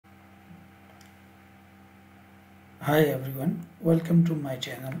Hi everyone, welcome to my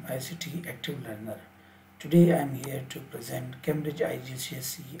channel ICT Active Learner. Today I am here to present Cambridge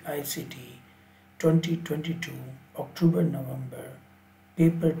IGCSE ICT 2022 October-November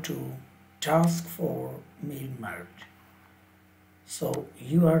Paper 2 Task 4 Mail Merge. So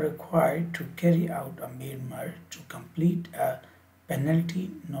you are required to carry out a mail merge to complete a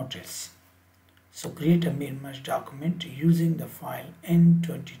penalty notice. So create a mail merge document using the file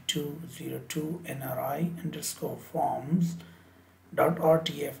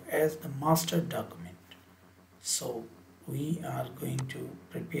N2202NRI_forms.rtf as the master document. So we are going to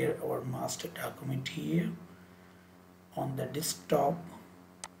prepare our master document here. On the desktop,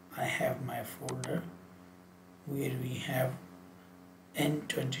 I have my folder where we have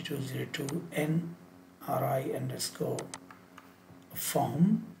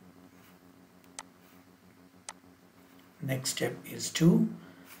N2202NRI_form. Next step is 2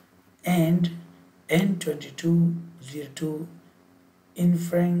 and N2202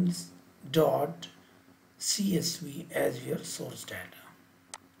 inference.csv as your source data.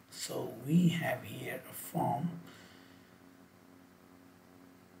 So we have here a form.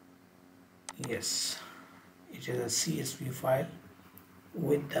 Yes, it is a CSV file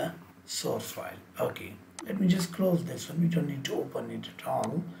with the source file. Okay, let me just close this one. We don't need to open it at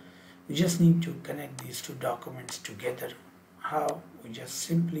all. We just need to connect these two documents together. How? We just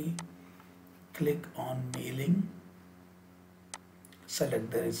simply click on mailing, select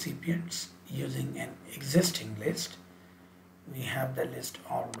the recipients using an existing list. We have the list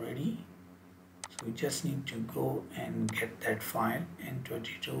already, so we just need to go and get that file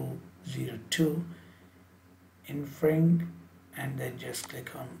N2202 infring and then just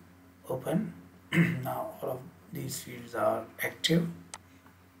click on open. Now all of these fields are active.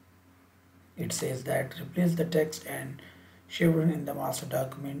 It says that replace the text and chevron in the master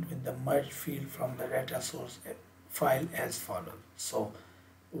document with the merge field from the data source file as follows. So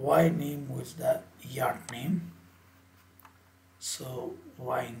Y name with the yacht name. So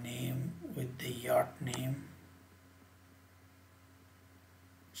Y name with the yacht name.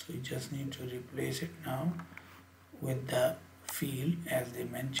 So you just need to replace it now with the field as they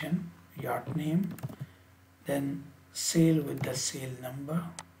mentioned, yacht name. Then sail with the sail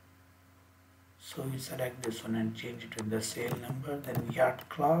number. So we select this one and change it to the sail number. Then yacht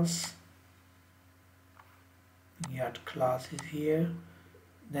class. Yacht class is here.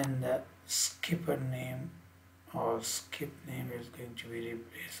 Then the skipper name or skip name is going to be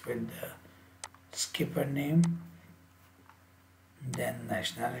replaced with the skipper name. Then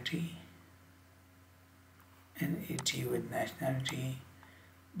nationality. NAT with nationality.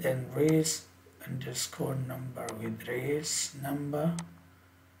 Then race underscore number with race number.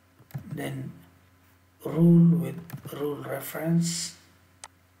 Then rule with rule reference.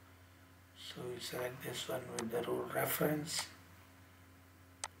 So we select this one with the rule reference.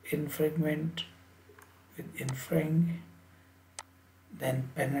 Infringement with infring. Then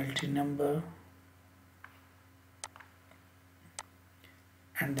penalty number.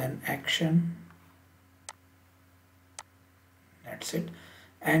 And then action. That's it.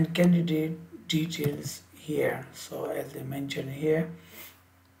 And candidate details here. So as I mentioned here,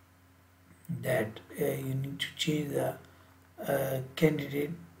 that you need to change the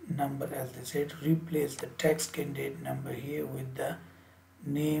candidate number as they said. Replace the text candidate number here with the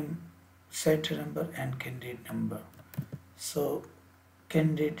name, center number and candidate number. So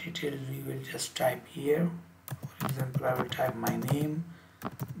candidate details we will just type here. For example, I will type my name,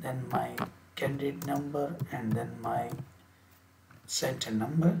 then my candidate number and then my center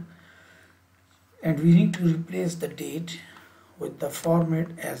number. And we need to replace the date with the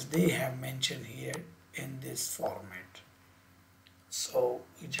format as they have mentioned here in this format. So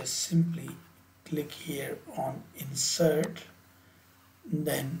we just simply click here on insert.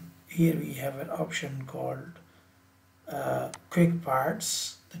 Then here we have an option called quick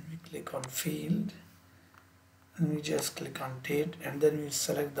parts. Then we click on field and we just click on date and then we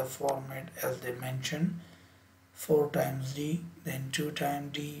select the format as they mentioned. 4 times D, then 2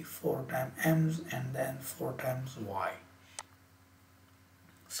 times D, 4 times M's and then 4 times Y.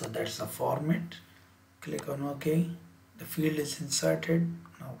 So that's the format. Click on OK. The field is inserted.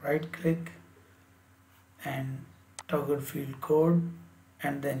 Now right click and toggle field code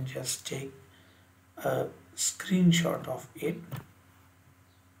and then just take a screenshot of it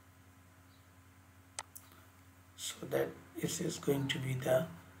so that this is going to be the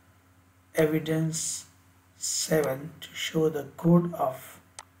evidence 7 to show the code of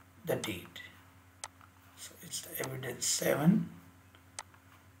the date. So it's the evidence 7.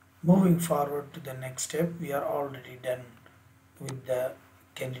 Moving forward to the next step, we are already done with the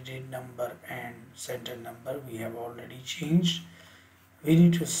candidate number and center number we have already changed. We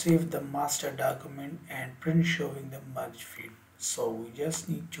need to save the master document and print showing the merge field. So we just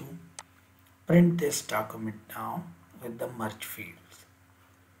need to print this document now with the merge fields.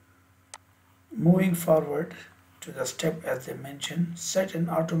 Moving forward to the step as I mentioned, set an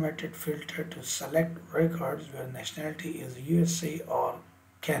automated filter to select records where nationality is USA or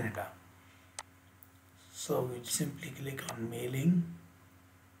Canada. So we simply click on mailing,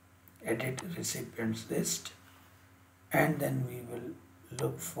 edit recipients list, and then we will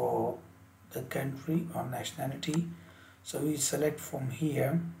look for the country or nationality. So we select from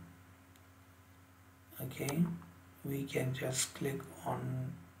here. Okay, we can just click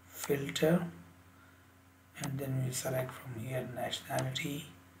on filter and then we select from here nationality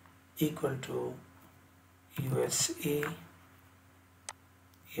equal to USA,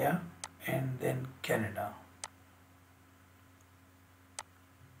 yeah, and then Canada.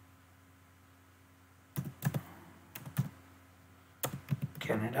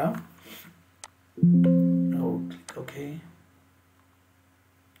 Oh, click OK.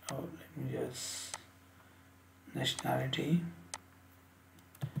 Oh, let me just nationality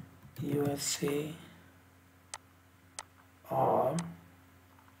USA or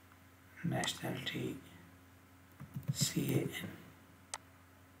nationality CAN.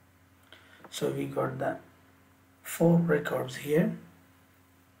 So we got the 4 records here.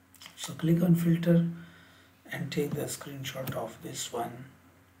 So click on filter and take the screenshot of this one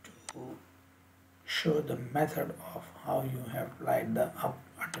to show the method of how you have applied the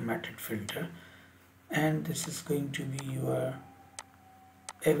automated filter. And this is going to be your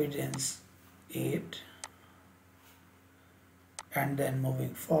evidence 8. And then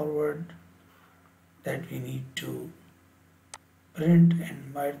moving forward, that we need to print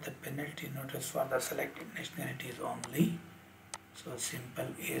and write the penalty notice for the selected nationalities only. So simple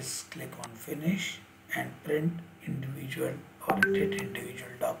is click on finish and print individual or edit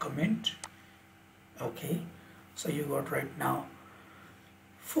individual document. Okay, so you got right now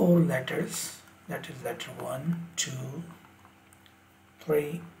 4 letters, that is letter 1, 2,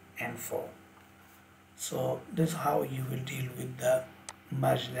 3 and 4. So this is how you will deal with the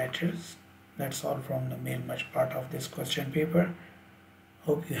merge letters. That's all from the mail merge part of this question paper.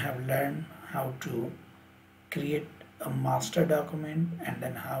 Hope you have learned how to create a master document and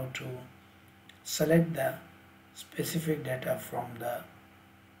then how to select the specific data from the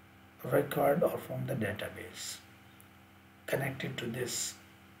record or from the database connected to this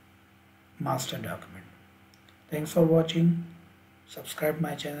master document. Thanks for watching. Subscribe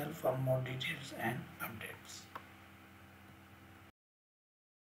my channel for more details and updates.